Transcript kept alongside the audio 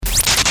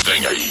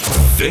Vem aí,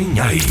 vem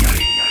aí.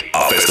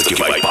 A festa que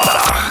vai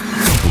parar.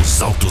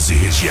 Campos Altos e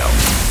região.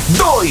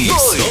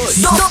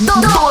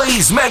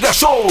 Dois mega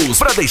shows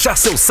pra deixar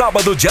seu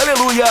sábado de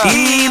aleluia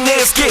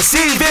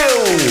inesquecível.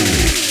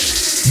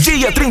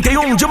 Dia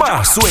 31 de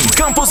março em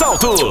Campos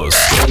Altos.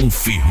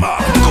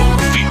 Confirmado.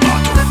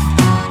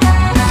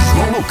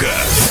 João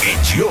Lucas e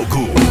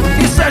Diogo.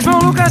 Isso é João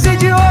Lucas e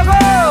Diogo.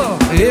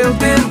 Eu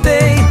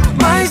tentei,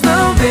 mas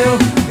não deu.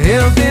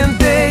 Eu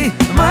tentei,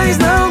 mas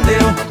não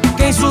deu.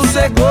 Quem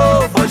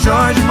sossegou foi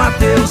Jorge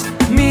Mateus.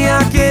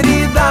 Minha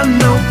querida,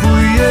 não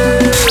fui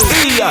eu.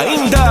 E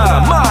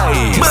ainda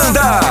mais.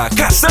 Banda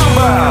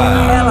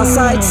Caçamba. Ela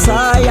sai de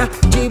saia,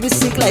 de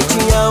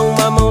bicicletinha.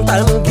 Uma mão tá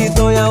no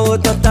guidão e a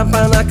outra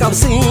tapa na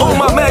calcinha.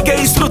 Uma mega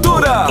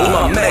estrutura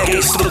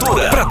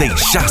pra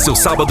deixar seu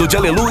sábado de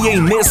aleluia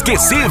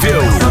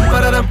inesquecível.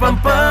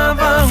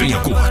 Venha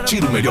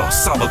curtir o melhor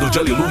sábado de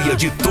aleluia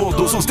de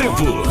todos os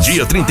tempos.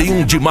 Dia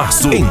 31 de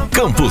março em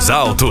Campos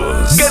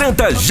Altos.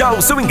 Garanta já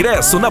o seu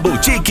ingresso na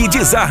Boutique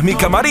Desarme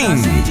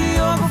Camarim.